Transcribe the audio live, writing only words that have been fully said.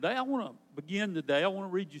Today, I want to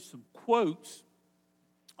read you some quotes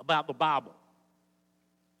about the Bible.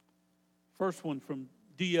 First one from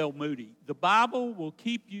D.L. Moody. The Bible will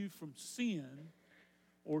keep you from sin,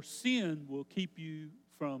 or sin will keep you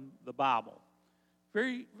from the Bible.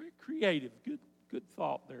 Very, very creative. Good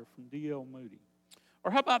thought there from D.L. Moody. Or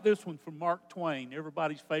how about this one from Mark Twain,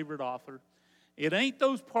 everybody's favorite author? It ain't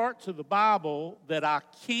those parts of the Bible that I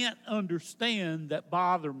can't understand that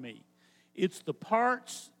bother me. It's the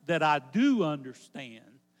parts that I do understand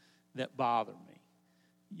that bother me.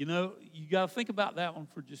 You know, you got to think about that one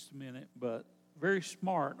for just a minute, but very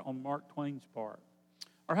smart on Mark Twain's part.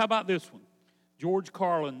 Or how about this one? George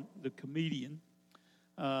Carlin, the comedian.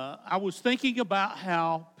 I was thinking about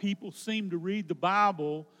how people seem to read the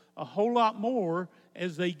Bible a whole lot more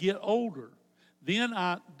as they get older. Then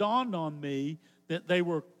it dawned on me that they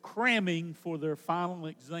were cramming for their final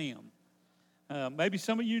exam. Maybe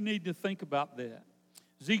some of you need to think about that.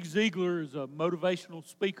 Zig Ziglar is a motivational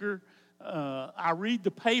speaker. I read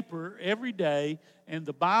the paper every day and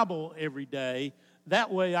the Bible every day. That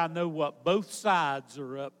way I know what both sides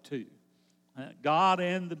are up to. God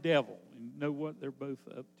and the devil. And know what they're both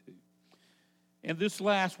up to. And this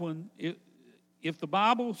last one, if the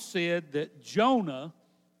Bible said that Jonah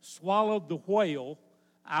swallowed the whale,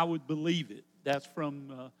 I would believe it. That's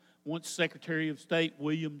from once Secretary of State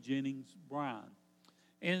William Jennings Bryan.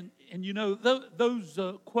 And you know, those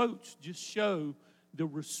quotes just show the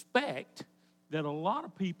respect that a lot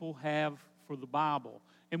of people have for the Bible.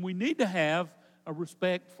 And we need to have a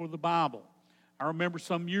respect for the Bible. I remember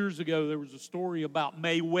some years ago there was a story about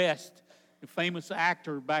Mae West, a famous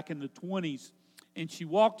actor back in the 20s. And she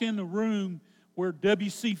walked in the room where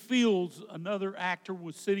W.C. Fields, another actor,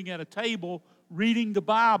 was sitting at a table reading the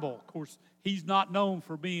Bible. Of course, he's not known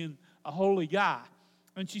for being a holy guy.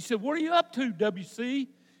 And she said, "What are you up to, W.C.?"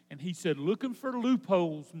 And he said, "Looking for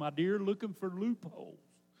loopholes, my dear, looking for loopholes."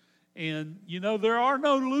 And, you know, there are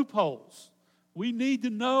no loopholes. We need to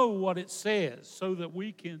know what it says so that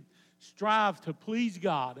we can strive to please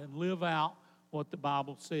God and live out what the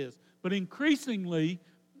Bible says. But increasingly,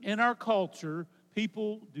 in our culture,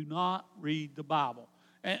 people do not read the Bible.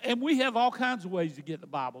 And we have all kinds of ways to get the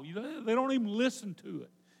Bible. You know, they don't even listen to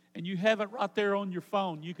it. And you have it right there on your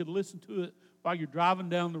phone. You could listen to it while you're driving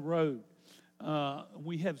down the road.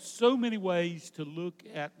 We have so many ways to look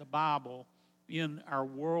at the Bible in our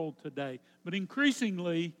world today. But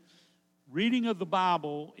increasingly, reading of the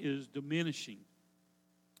Bible is diminishing.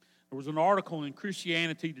 There was an article in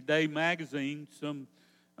Christianity Today magazine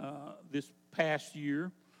this past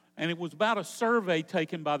year, and it was about a survey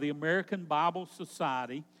taken by the American Bible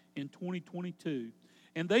Society in 2022.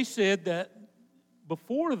 And they said that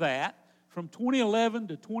before that, from 2011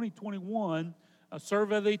 to 2021, a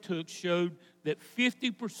survey they took showed that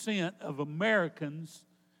 50% of Americans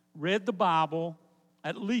read the Bible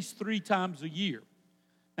at least 3 times a year.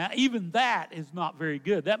 Now, even that is not very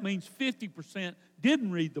good. That means 50%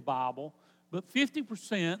 didn't read the Bible, but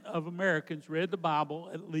 50% of Americans read the Bible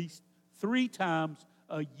at least 3 times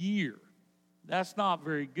a year. That's not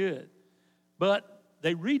very good. But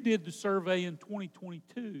they redid the survey in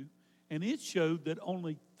 2022, and it showed that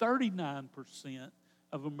only 39%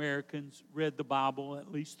 of Americans read the Bible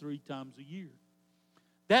at least 3 times a year.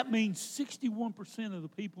 That means 61% of the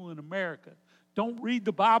people in America don't read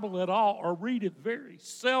the Bible at all or read it very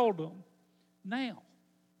seldom now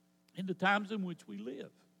in the times in which we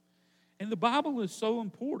live. And the Bible is so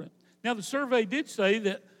important. Now, the survey did say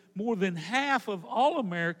that more than half of all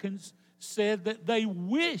Americans said that they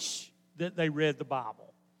wish that they read the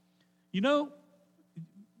Bible. You know,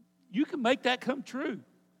 you can make that come true.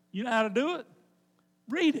 You know how to do it?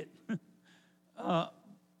 Read it.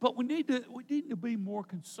 But we need to be more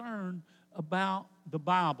concerned about the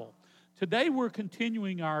Bible. Today we're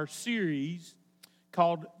continuing our series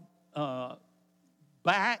called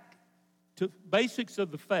Back to Basics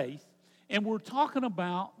of the Faith, and we're talking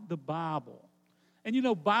about the Bible. And you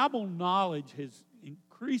know, Bible knowledge has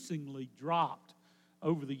increasingly dropped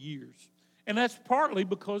over the years. And that's partly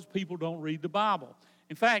because people don't read the Bible.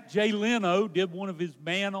 In fact, Jay Leno did one of his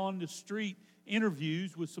man on the street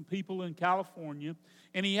interviews with some people in California,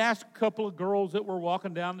 and he asked a couple of girls that were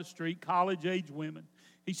walking down the street, college-age women.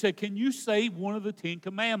 He said, "Can you say one of the 10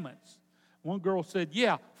 Commandments?" One girl said,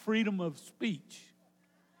 "Yeah, freedom of speech."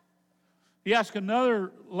 He asked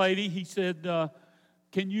another lady, he said,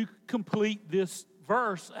 "Can you complete this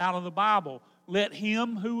verse out of the Bible? Let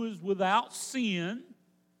him who is without sin,"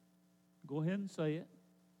 go ahead and say it,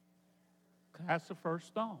 "cast the first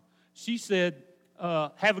stone." She said,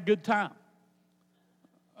 "Have a good time."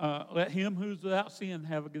 Let him who's without sin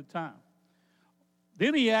have a good time.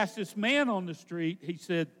 Then he asked this man on the street, he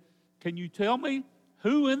said, can you tell me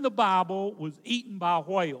who in the Bible was eaten by a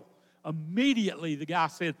whale? Immediately the guy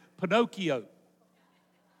said, Pinocchio.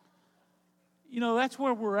 You know, that's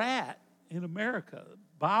where we're at in America.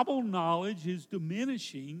 Bible knowledge is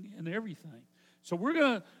diminishing and everything. So we're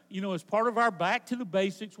going to, as part of our back to the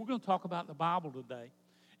basics, we're going to talk about the Bible today.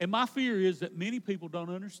 And my fear is that many people don't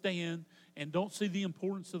understand and don't see the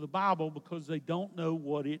importance of the Bible because they don't know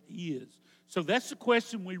what it is. So that's the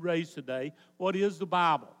question we raise today. What is the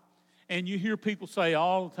Bible? And you hear people say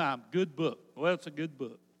all the time, good book. Well, it's a good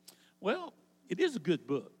book. Well, it is a good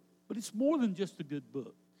book, but it's more than just a good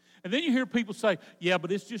book. And then you hear people say, yeah,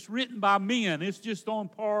 but it's just written by men. It's just on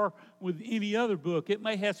par with any other book. It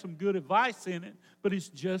may have some good advice in it, but it's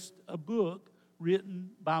just a book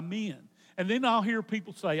written by men. And then I'll hear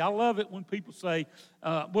people say, I love it when people say,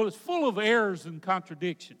 well, it's full of errors and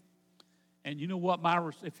contradiction. And you know what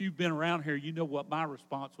if you've been around here, you know what my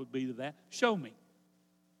response would be to that. Show me.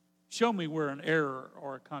 Show me where an error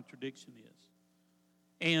or a contradiction is.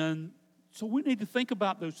 And so we need to think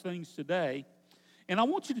about those things today. And I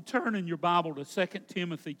want you to turn in your Bible to 2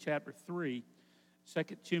 Timothy chapter 3. 2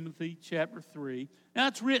 Timothy chapter 3. Now,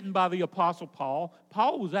 it's written by the Apostle Paul.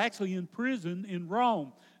 Paul was actually in prison in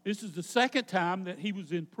Rome. This is the second time that he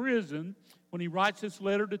was in prison when he writes this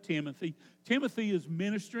letter to Timothy. Timothy is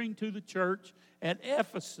ministering to the church at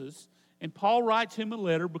Ephesus, and Paul writes him a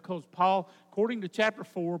letter because Paul, according to chapter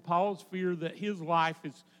 4, Paul's fear that his life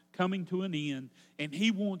is coming to an end, and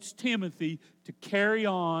he wants Timothy to carry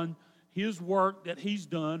on his work that he's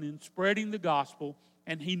done in spreading the gospel,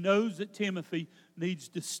 and he knows that Timothy needs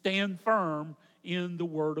to stand firm in the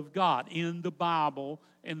Word of God, in the Bible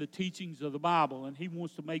and the teachings of the Bible, and he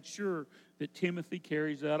wants to make sure that Timothy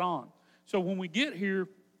carries that on. So when we get here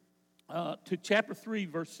to chapter 3,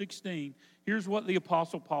 verse 16, here's what the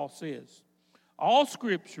Apostle Paul says. All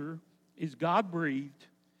Scripture is God-breathed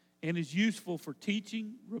and is useful for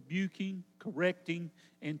teaching, rebuking, correcting,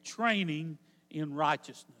 and training in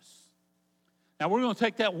righteousness. Now, we're going to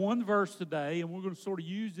take that one verse today, and we're going to sort of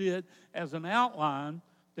use it as an outline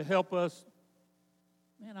to help us.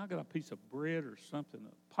 Man, I got a piece of bread or something,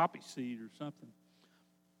 a poppy seed or something.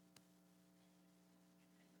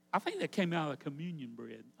 I think that came out of the communion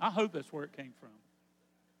bread. I hope that's where it came from.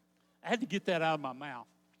 I had to get that out of my mouth.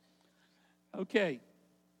 Okay.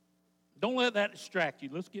 Don't let that distract you.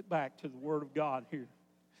 Let's get back to the Word of God here.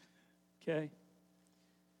 Okay.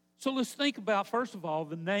 So let's think about, first of all,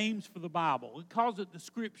 the names for the Bible. It calls it the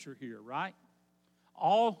Scripture here, right?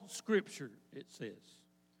 All Scripture, it says.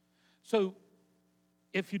 So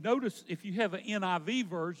if you notice, if you have an NIV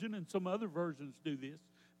version, and some other versions do this,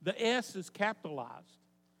 the S is capitalized.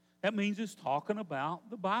 That means it's talking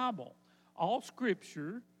about the Bible. All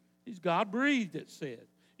Scripture is God-breathed, it said.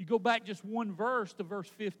 You go back just one verse to verse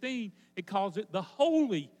 15, it calls it the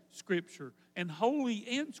Holy Scripture. And Holy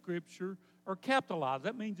and Scripture are capitalized.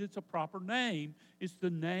 That means it's a proper name. It's the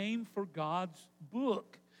name for God's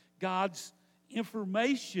book, God's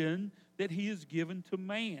information that He has given to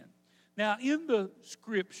man. Now, in the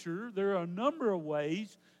Scripture, there are a number of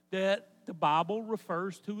ways that the Bible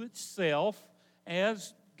refers to itself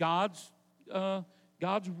as God's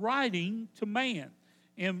writing to man.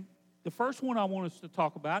 And the first one I want us to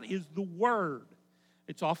talk about is the Word.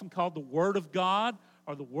 It's often called the Word of God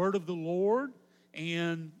or the Word of the Lord.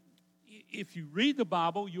 And if you read the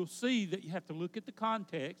Bible, you'll see that you have to look at the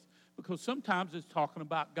context, because sometimes it's talking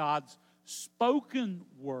about God's spoken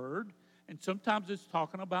word, and sometimes it's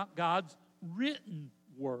talking about God's written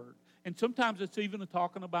word. And sometimes it's even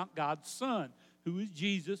talking about God's Son, who is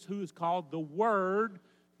Jesus, who is called the Word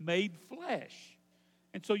made flesh.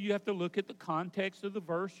 And so you have to look at the context of the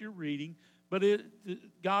verse you're reading. But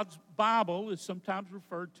God's Bible is sometimes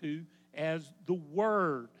referred to as the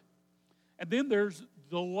Word. And then there's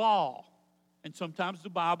the law. And sometimes the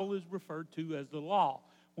Bible is referred to as the law.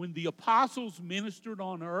 When the apostles ministered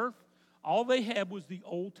on earth, all they had was the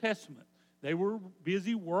Old Testament. They were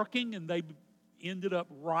busy working, and they ended up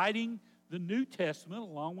writing the New Testament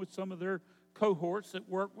along with some of their cohorts that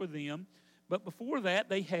worked with them. But before that,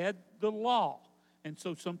 they had the law. And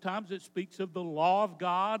so sometimes it speaks of the law of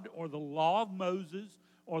God or the law of Moses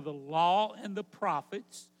or the law and the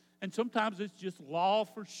prophets. And sometimes it's just law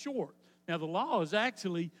for short. Now, the law is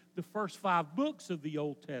actually the first 5 books of the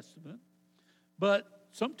Old Testament. But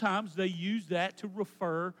sometimes they use that to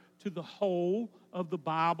refer to the whole of the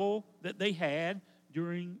Bible that they had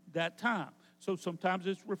during that time. So sometimes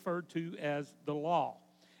it's referred to as the law.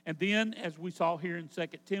 And then, as we saw here in 2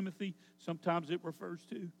 Timothy, sometimes it refers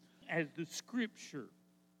to as the Scripture.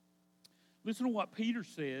 Listen to what Peter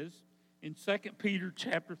says in 2 Peter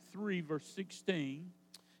chapter 3, verse 16,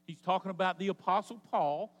 he's talking about the Apostle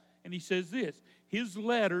Paul, and he says this: his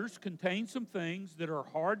letters contain some things that are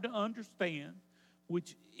hard to understand,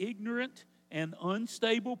 which ignorant and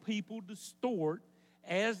unstable people distort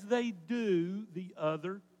as they do the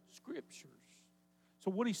other scriptures.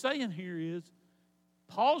 So what he's saying here is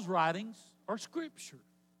Paul's writings are scripture,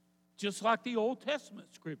 just like the Old Testament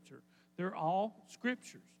scripture. They're all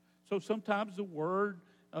scriptures. So sometimes the Word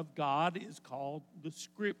of God is called the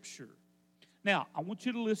scripture. Now, I want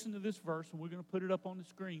you to listen to this verse, and we're going to put it up on the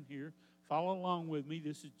screen here. Follow along with me.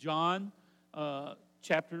 This is John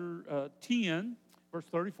chapter 10, verse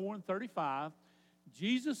 34 and 35.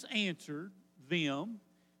 Jesus answered them,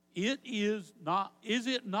 is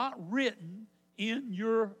it not written in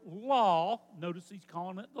your law? Notice he's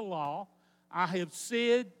calling it the law. I have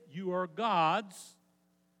said you are gods.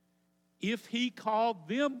 If he called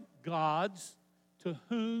them gods, to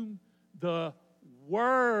whom the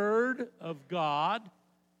Word of God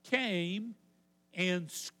came,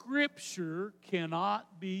 and Scripture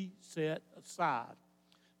cannot be set aside.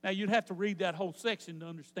 Now, you'd have to read that whole section to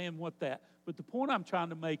understand what that. But the point I'm trying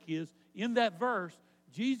to make is, in that verse,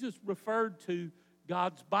 Jesus referred to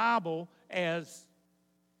God's Bible as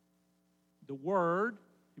the Word.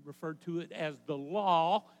 He referred to it as the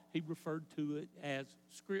law. He referred to it as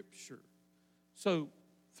Scripture. So,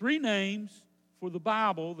 3 names for the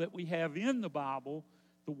Bible that we have in the Bible: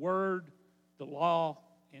 the Word, the law,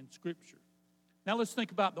 and Scripture. Now let's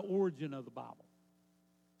think about the origin of the Bible.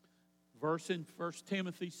 Verse in 1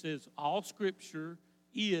 Timothy says, all Scripture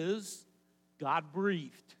is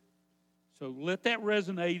God-breathed. So let that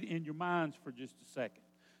resonate in your minds for just a second.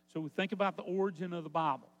 So we think about the origin of the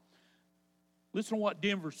Bible. Listen to what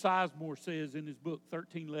Denver Sizemore says in his book,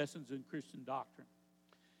 13 Lessons in Christian Doctrine.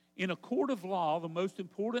 In a court of law, the most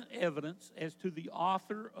important evidence as to the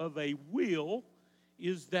author of a will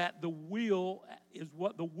is that the will is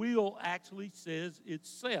what the will actually says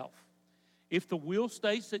itself. If the will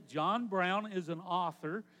states that John Brown is an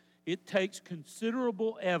author, it takes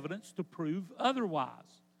considerable evidence to prove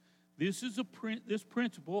otherwise. This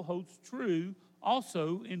principle holds true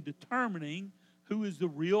also in determining who is the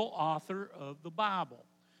real author of the Bible.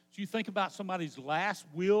 So you think about somebody's last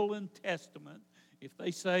will and testament. If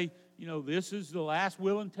they say, this is the last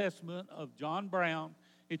will and testament of John Brown,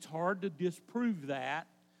 it's hard to disprove that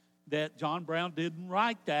John Brown didn't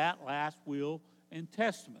write that last will and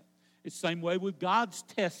testament. It's the same way with God's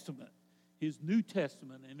testament, his New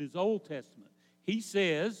Testament and his Old Testament. He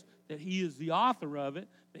says that he is the author of it,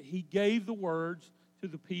 that he gave the words to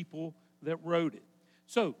the people that wrote it.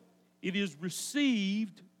 So, it is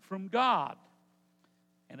received from God.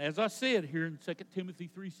 And as I said here in 2 Timothy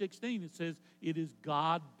 3:16, it says it is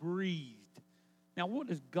God-breathed. Now, what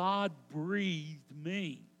does God-breathed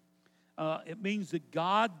mean? It means that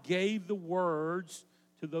God gave the words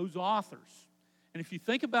to those authors. And if you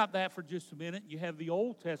think about that for just a minute, you have the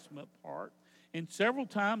Old Testament part. And several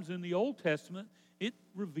times in the Old Testament, it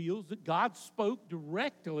reveals that God spoke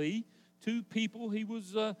directly to people he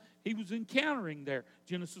was encountering there.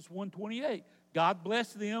 Genesis 1:28, God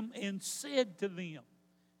blessed them and said to them.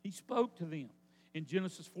 He spoke to them. In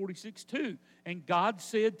Genesis 46:2, and God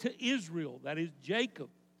said to Israel, that is Jacob.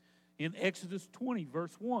 In Exodus 20,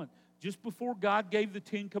 verse 1, just before God gave the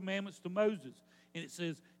 10 Commandments to Moses, and it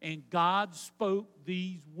says, and God spoke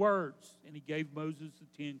these words, and he gave Moses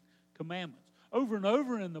the 10 Commandments. Over and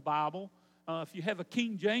over in the Bible, if you have a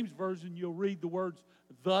King James Version, you'll read the words,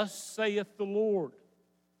 thus saith the Lord.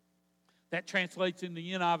 That translates in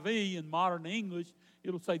the NIV in modern English.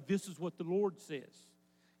 It'll say, this is what the Lord says.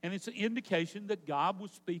 And it's an indication that God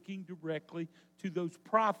was speaking directly to those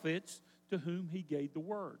prophets to whom he gave the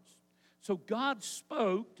words. So God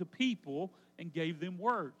spoke to people and gave them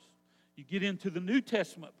words. You get into the New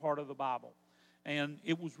Testament part of the Bible, and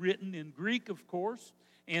it was written in Greek, of course.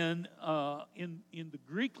 And in the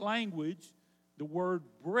Greek language, the word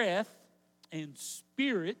breath and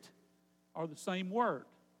spirit are the same word,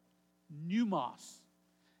 pneumos,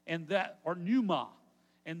 or pneuma.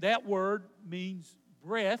 And that word means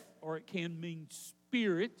breath, or it can mean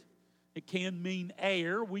spirit. It can mean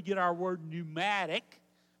air. We get our word pneumatic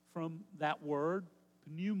from that word,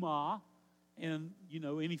 pneuma. And,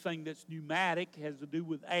 anything that's pneumatic has to do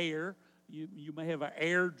with air. You may have an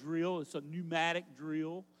air drill. It's a pneumatic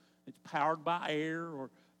drill. It's powered by air,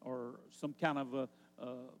 or some kind of a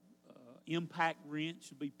impact wrench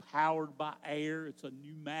will be powered by air. It's a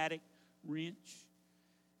pneumatic wrench.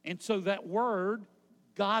 And so that word,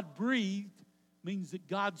 God-breathed, means that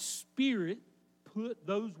God's Spirit put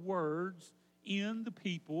those words in the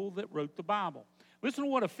people that wrote the Bible. Listen to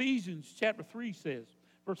what Ephesians chapter 3 says.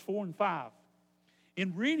 verse 4 and 5.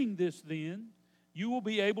 In reading this then, you will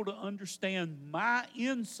be able to understand my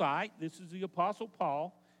insight, this is the Apostle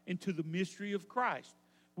Paul, into the mystery of Christ,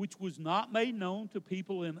 which was not made known to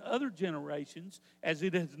people in other generations, as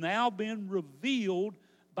it has now been revealed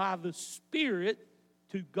by the Spirit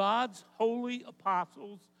to God's holy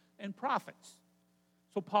apostles and prophets.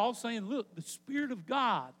 So Paul's saying, look, the Spirit of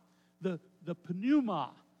God, the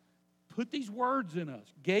pneuma, put these words in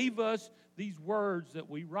us, gave us these words that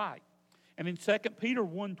we write. And in 2 Peter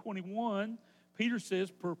 1:21, Peter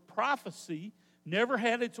says, for prophecy never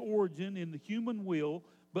had its origin in the human will,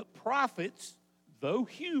 but prophets, though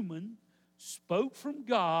human, spoke from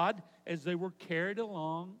God as they were carried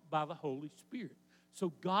along by the Holy Spirit.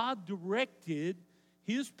 So God directed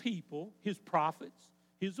his people, his prophets,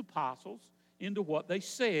 his apostles, into what they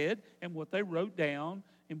said and what they wrote down,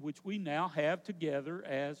 in which we now have together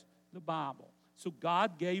as the Bible. So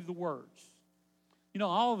God gave the words. You know,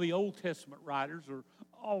 all of the Old Testament writers are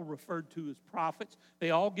all referred to as prophets.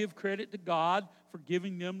 They all give credit to God for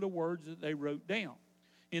giving them the words that they wrote down.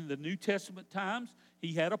 In the New Testament times,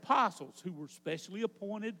 he had apostles who were specially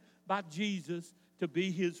appointed by Jesus to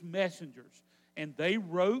be his messengers. And they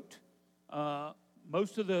wrote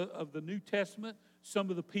most of the New Testament. Some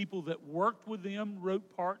of the people that worked with them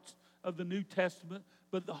wrote parts of the New Testament.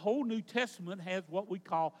 But the whole New Testament has what we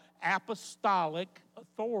call apostolic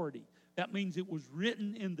authority. That means it was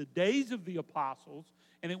written in the days of the apostles,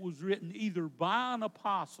 and it was written either by an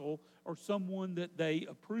apostle or someone that they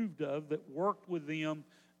approved of, that worked with them,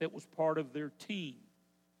 that was part of their team.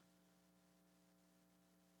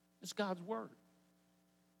 It's God's Word.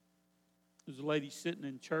 There's a lady sitting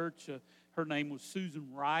in church. Her name was Susan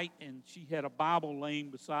Wright, and she had a Bible laying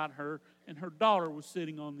beside her, and her daughter was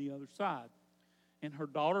sitting on the other side. And her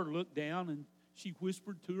daughter looked down, and she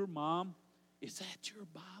whispered to her mom, "Is that your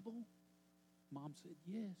Bible?" Mom said,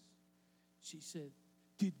 "Yes." She said,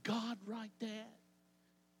 "Did God write that?"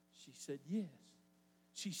 She said, "Yes."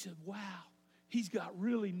 She said, "Wow, he's got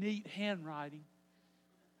really neat handwriting."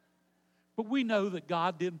 But we know that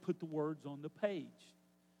God didn't put the words on the page.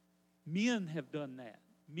 Men have done that.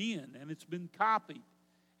 Men, and it's been copied,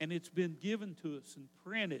 and it's been given to us and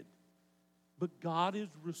printed. But God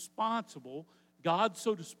is responsible. God,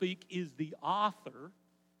 so to speak, is the author,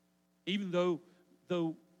 even though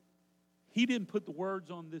he didn't put the words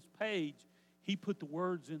on this page, he put the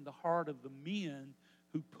words in the heart of the men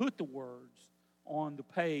who put the words on the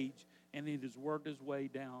page, and it has worked its way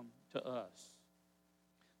down to us.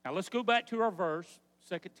 Now let's go back to our verse,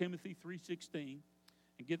 2 Timothy 3:16,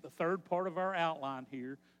 and get the third part of our outline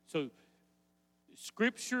here. So,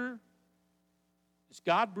 Scripture is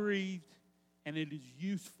God-breathed, and it is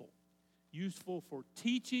useful. Useful for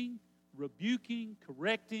teaching, rebuking,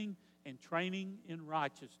 correcting, and training in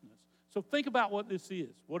righteousness. So think about what this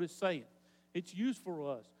is, what it's saying. It's useful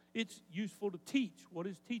for us. It's useful to teach. What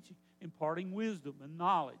is teaching? Imparting wisdom and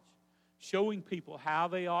knowledge, showing people how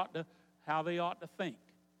they ought to think.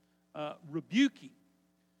 Rebuking.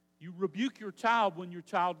 You rebuke your child when your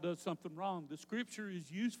child does something wrong. The Scripture is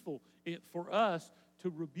useful for us to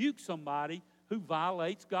rebuke somebody who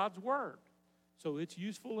violates God's Word. So it's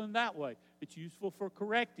useful in that way. It's useful for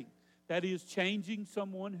correcting. That is, changing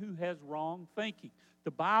someone who has wrong thinking. The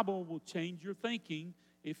Bible will change your thinking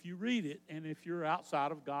if you read it and if you're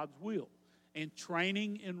outside of God's will. And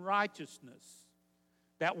training in righteousness.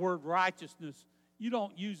 That word righteousness, you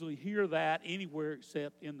don't usually hear that anywhere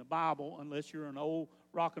except in the Bible, unless you're an old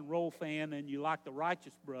rock and roll fan and you like the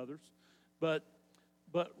Righteous Brothers. But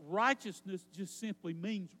righteousness just simply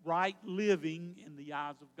means right living in the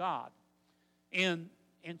eyes of God. And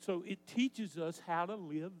so it teaches us how to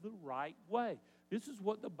live the right way. This is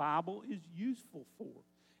what the Bible is useful for.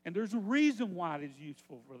 And there's a reason why it is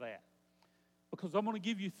useful for that. Because I'm going to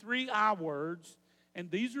give you 3 I words, and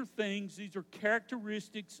these are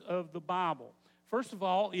characteristics of the Bible. First of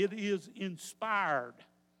all, it is inspired.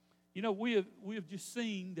 You know, we have just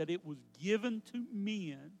seen that it was given to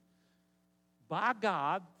men by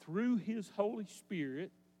God through His Holy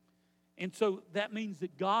Spirit. And so that means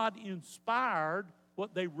that God inspired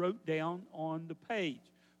what they wrote down on the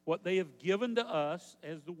page, what they have given to us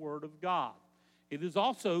as the Word of God. It is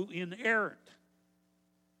also inerrant.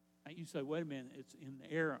 Now you say, wait a minute, it's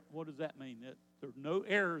inerrant. What does that mean? That there are no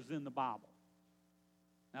errors in the Bible.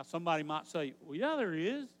 Now somebody might say, well, yeah, there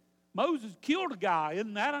is. Moses killed a guy.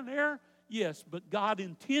 Isn't that an error? Yes, but God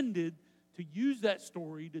intended to use that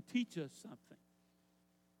story to teach us something.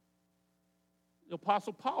 The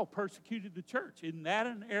Apostle Paul persecuted the church. Isn't that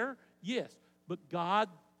an error? Yes, but God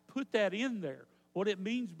put that in there. What it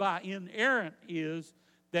means by inerrant is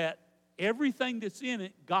that everything that's in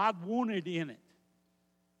it, God wanted in it.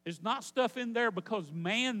 It's not stuff in there because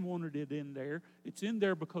man wanted it in there. It's in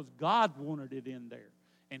there because God wanted it in there.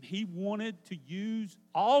 And He wanted to use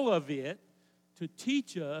all of it to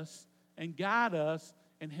teach us and guide us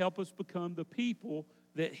and help us become the people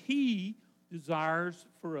that He desires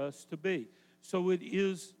for us to be. So it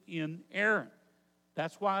is inerrant.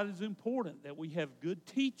 That's why it is important that we have good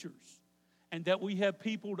teachers and that we have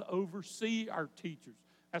people to oversee our teachers.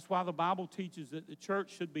 That's why the Bible teaches that the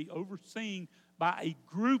church should be overseen by a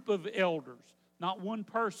group of elders, not one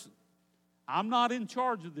person. I'm not in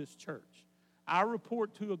charge of this church. I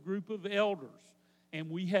report to a group of elders, and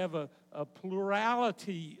we have a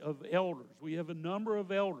plurality of elders. We have a number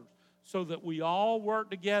of elders so that we all work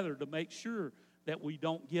together to make sure that we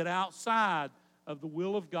don't get outside of the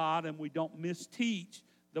will of God and we don't misteach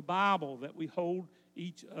the Bible, that we hold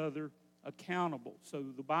each other accountable. So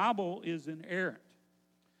the Bible is inerrant.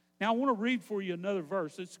 Now, I want to read for you another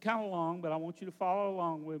verse. It's kind of long, but I want you to follow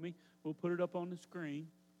along with me. We'll put it up on the screen.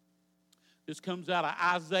 This comes out of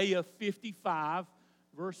Isaiah 55,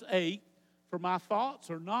 verse 8. For my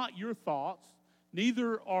thoughts are not your thoughts,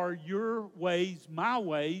 neither are your ways my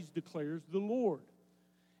ways, declares the Lord.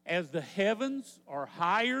 As the heavens are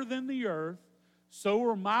higher than the earth, so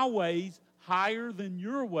are my ways higher than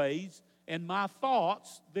your ways, and my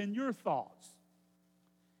thoughts than your thoughts.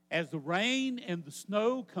 As the rain and the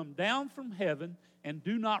snow come down from heaven and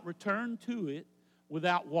do not return to it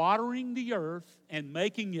without watering the earth and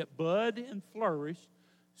making it bud and flourish,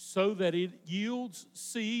 so that it yields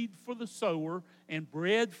seed for the sower and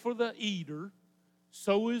bread for the eater,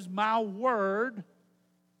 so is my word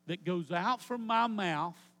that goes out from my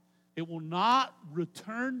mouth. It will not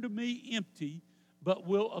return to me empty, but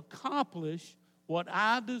will accomplish what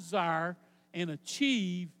I desire and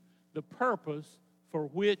achieve the purpose for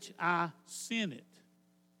which I sent it.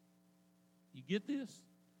 You get this?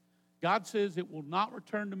 God says it will not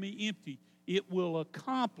return to me empty. It will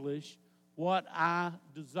accomplish what I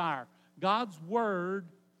desire. God's word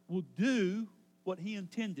will do what He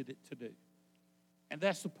intended it to do. And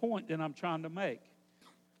that's the point that I'm trying to make.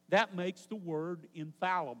 That makes the word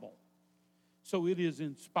infallible. So it is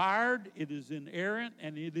inspired, it is inerrant,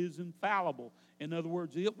 and it is infallible. In other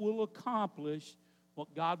words, it will accomplish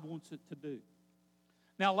what God wants it to do.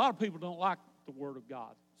 Now, a lot of people don't like the Word of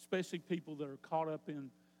God, especially people that are caught up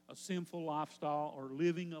in a sinful lifestyle or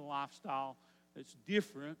living a lifestyle that's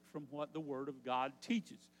different from what the Word of God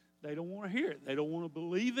teaches. They don't want to hear it. They don't want to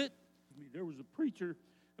believe it. There was a preacher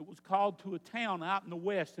that was called to a town out in the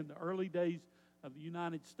West in the early days of the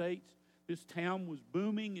United States. This town was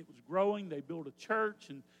booming. It was growing. They built a church,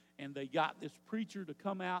 and they got this preacher to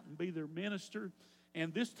come out and be their minister.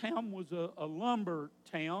 And this town was a lumber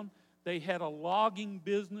town. They had a logging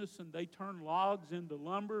business, and they turned logs into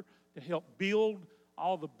lumber to help build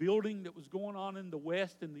all the building that was going on in the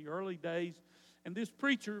West in the early days. And this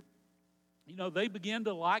preacher, they began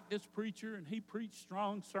to like this preacher, and he preached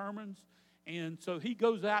strong sermons. And so he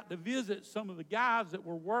goes out to visit some of the guys that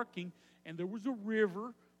were working, and there was a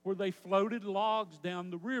river where they floated logs down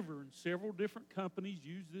the river, and several different companies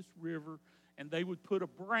used this river, and they would put a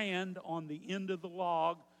brand on the end of the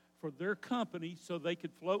log for their company so they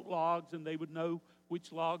could float logs and they would know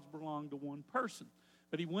which logs belonged to one person.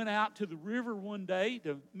 But he went out to the river one day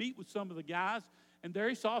to meet with some of the guys, and there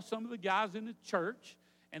he saw some of the guys in the church,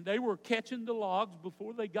 and they were catching the logs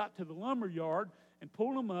before they got to the lumber yard and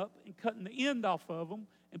pulling them up and cutting the end off of them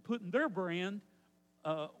and putting their brand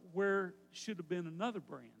where should have been another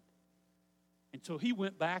brand. And so he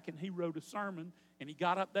went back and he wrote a sermon, and he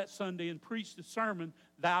got up that Sunday and preached the sermon,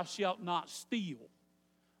 "Thou shalt not steal."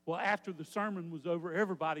 Well, after the sermon was over,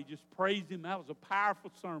 everybody just praised him. That was a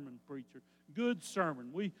powerful sermon, preacher. Good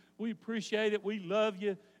sermon. We appreciate it. We love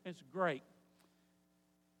you. It's great.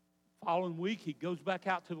 Following week, he goes back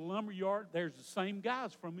out to the lumber yard. There's the same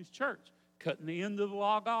guys from his church, cutting the end of the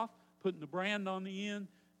log off, putting the brand on the end,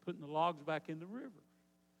 putting the logs back in the river.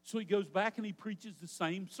 So he goes back and he preaches the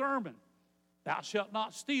same sermon, "Thou shalt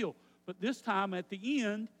not steal." But this time at the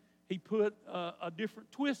end, he put a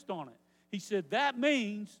different twist on it. He said, that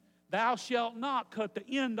means thou shalt not cut the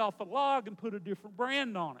end off a log and put a different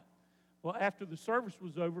brand on it. Well, after the service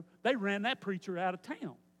was over, they ran that preacher out of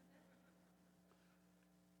town.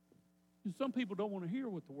 And some people don't want to hear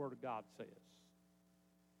what the Word of God says.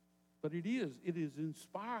 But it is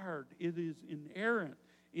inspired, it is inerrant,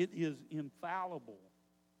 it is infallible.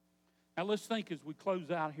 Now let's think as we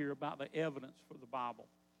close out here about the evidence for the Bible.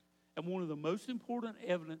 And one of the most important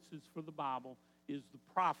evidences for the Bible is the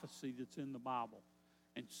prophecy that's in the Bible.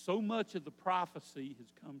 And so much of the prophecy has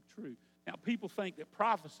come true. Now, people think that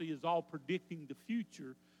prophecy is all predicting the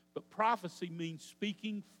future, but prophecy means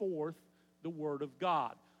speaking forth the Word of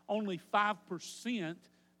God. Only 5%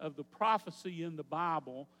 of the prophecy in the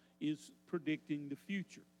Bible is predicting the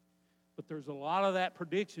future. But there's a lot of that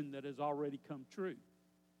prediction that has already come true.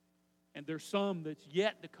 And there's some that's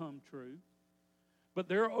yet to come true. But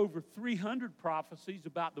there are over 300 prophecies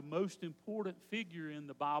about the most important figure in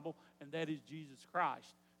the Bible, and that is Jesus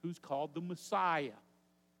Christ, who's called the Messiah.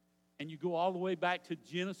 And you go all the way back to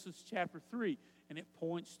Genesis chapter 3, and it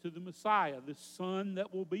points to the Messiah, the son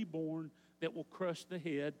that will be born that will crush the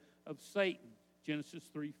head of Satan, Genesis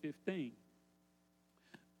 3:15.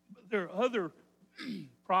 But there are other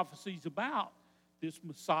prophecies about this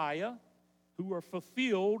Messiah who are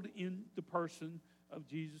fulfilled in the person of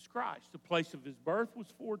Jesus Christ. The place of his birth was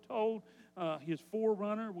foretold, his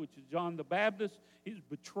forerunner, which is John the Baptist, his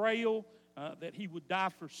betrayal, that he would die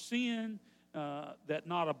for sin, that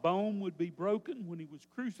not a bone would be broken when he was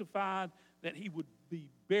crucified, that he would be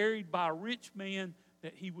buried by a rich man,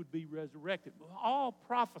 that he would be resurrected. All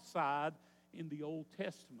prophesied in the Old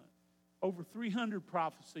Testament. Over 300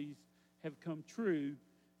 prophecies have come true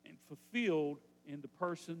and fulfilled in the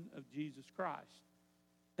person of Jesus Christ.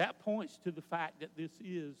 That points to the fact that this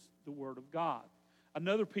is the Word of God.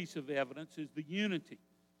 Another piece of evidence is the unity.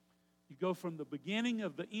 You go from the beginning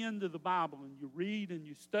of the end of the Bible and you read and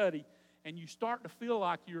you study and you start to feel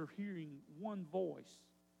like you're hearing one voice.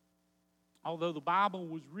 Although the Bible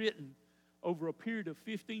was written over a period of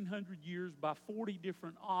 1,500 years by 40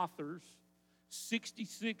 different authors,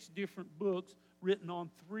 66 different books written on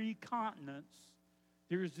 3 continents,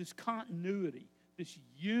 there is this continuity, this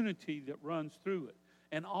unity that runs through it.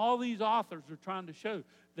 And all these authors are trying to show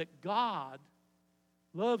that God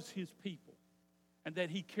loves his people and that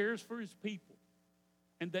he cares for his people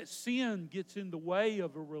and that sin gets in the way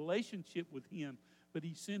of a relationship with him. But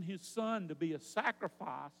he sent his son to be a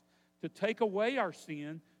sacrifice to take away our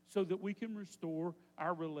sin so that we can restore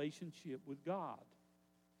our relationship with God.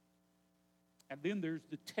 And then there's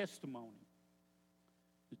the testimony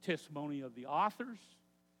of the authors,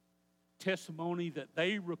 testimony that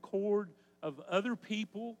they record of other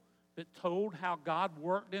people that told how God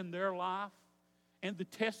worked in their life, and the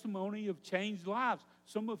testimony of changed lives,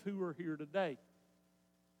 some of who are here today.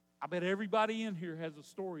 I bet everybody in here has a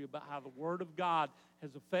story about how the Word of God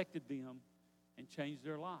has affected them and changed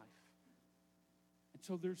their life. And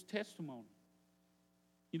so there's testimony.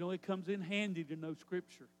 You know, it comes in handy to know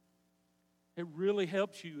Scripture. It really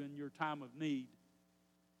helps you in your time of need.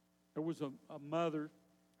 There was a mother,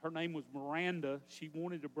 her name was Miranda. She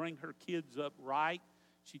wanted to bring her kids up right.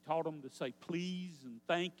 She taught them to say please and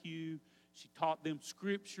thank you. She taught them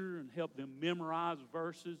Scripture and helped them memorize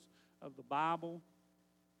verses of the Bible.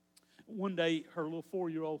 One day, her little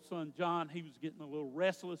 4-year-old son, John, he was getting a little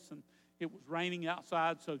restless, and it was raining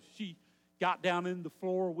outside, so she got down in the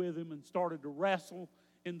floor with him and started to wrestle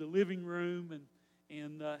in the living room,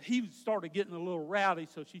 and he started getting a little rowdy,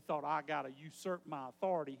 so she thought, I got to usurp my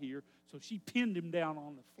authority here, so she pinned him down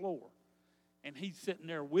on the floor. And he's sitting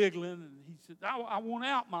there wiggling, and he said, I want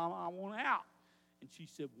out, Mama, I want out. And she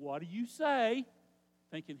said, what do you say?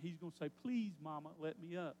 Thinking he's going to say, please, Mama, let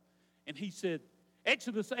me up. And he said,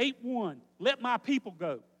 Exodus 8:1, let my people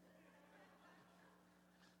go.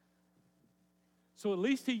 So at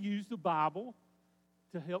least he used the Bible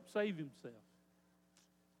to help save himself.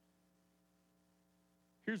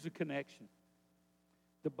 Here's the connection.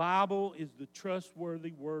 The Bible is the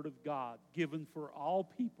trustworthy Word of God given for all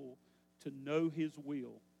people to know His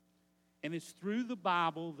will. And it's through the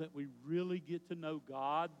Bible that we really get to know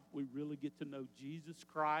God. We really get to know Jesus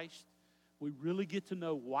Christ. We really get to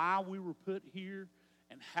know why we were put here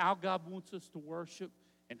and how God wants us to worship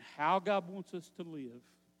and how God wants us to live.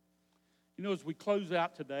 You know, as we close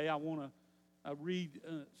out today, I want to read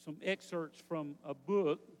some excerpts from a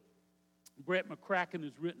book. Brett McCracken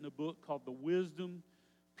has written a book called The Wisdom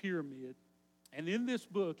Pyramid. And in this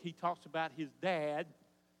book, he talks about his dad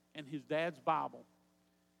and his dad's Bible.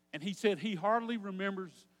 And he said he hardly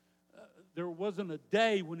remembers, there wasn't a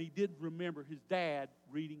day when he didn't remember his dad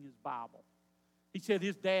reading his Bible. He said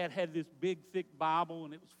his dad had this big, thick Bible,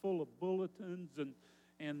 and it was full of bulletins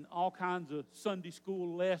and all kinds of Sunday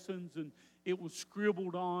school lessons, and it was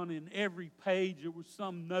scribbled on in every page. There was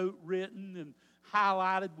some note written and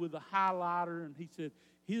highlighted with a highlighter, and he said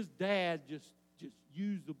his dad just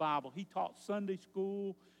used the Bible. He taught Sunday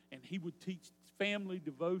school, and he would teach family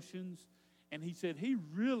devotions, and he said he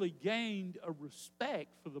really gained a respect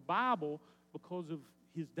for the Bible because of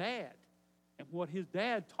his dad and what his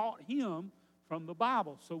dad taught him from the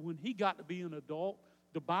Bible. So when he got to be an adult,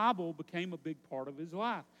 the Bible became a big part of his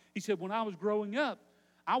life. He said, when I was growing up,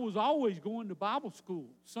 I was always going to Bible school,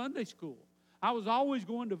 Sunday school. I was always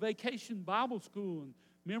going to vacation Bible school and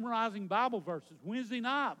memorizing Bible verses. Wednesday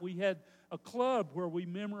night, we had a club where we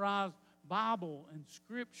memorized Bible and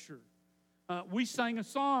Scripture. We sang a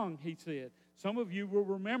song, he said. Some of you will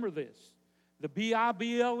remember this. The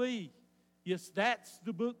Bible. Yes, that's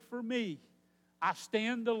the book for me. I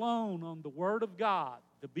stand alone on the Word of God.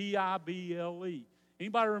 The Bible.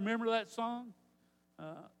 Anybody remember that song?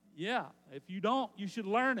 Yeah. If you don't, you should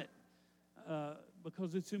learn it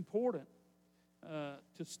because it's important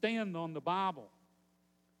to stand on the Bible.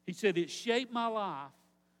 He said, it shaped my life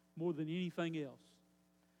more than anything else.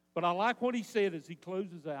 But I like what he said as he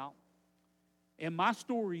closes out. And my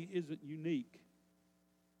story isn't unique.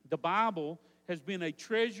 The Bible has been a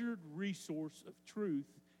treasured resource of truth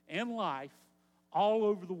and life all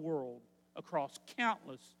over the world across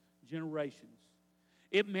countless generations.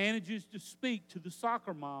 It manages to speak to the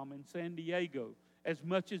soccer mom in San Diego as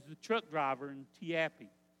much as the truck driver in Tiapi.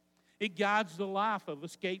 It guides the life of a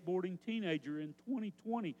skateboarding teenager in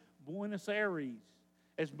 2020 Buenos Aires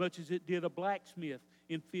as much as it did a blacksmith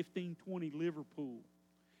in 1520 Liverpool.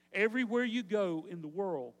 Everywhere you go in the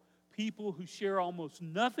world, people who share almost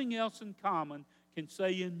nothing else in common can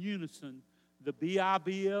say in unison, the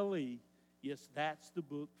Bible, yes, that's the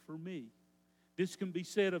book for me. This can be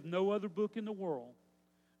said of no other book in the world.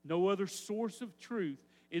 No other source of truth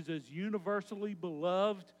is as universally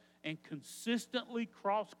beloved and consistently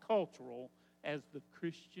cross-cultural as the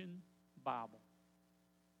Christian Bible.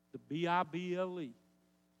 The Bible,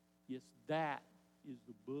 yes, that is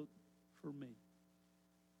the book for me.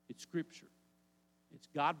 It's Scripture. It's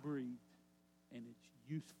God-breathed, and it's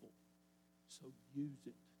useful. So use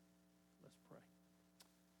it. Let's pray.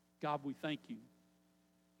 God, we thank you.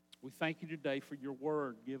 We thank you today for your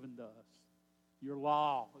word given to us, your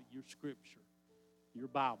law, your Scripture, your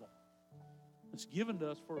Bible. It's given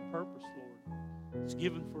to us for a purpose, Lord. It's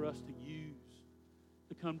given for us to use,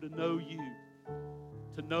 to come to know you,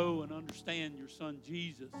 to know and understand your Son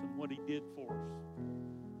Jesus and what he did for us.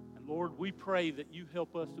 And Lord, we pray that you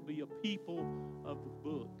help us to be a people of the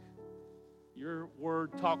book. Your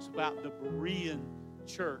word talks about the Berean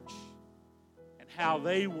church and how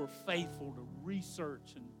they were faithful to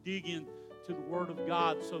research and dig into the word of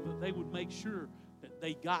God so that they would make sure that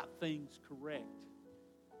they got things correct.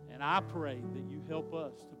 And I pray that you help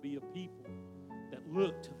us to be a people that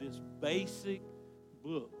look to this basic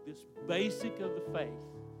book, this basic of the faith,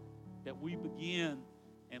 that we begin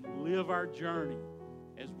and live our journey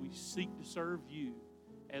as we seek to serve you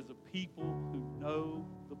as a people who know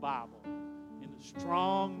the Bible. In the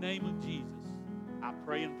strong name of Jesus, I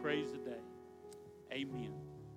pray and praise today. Amen.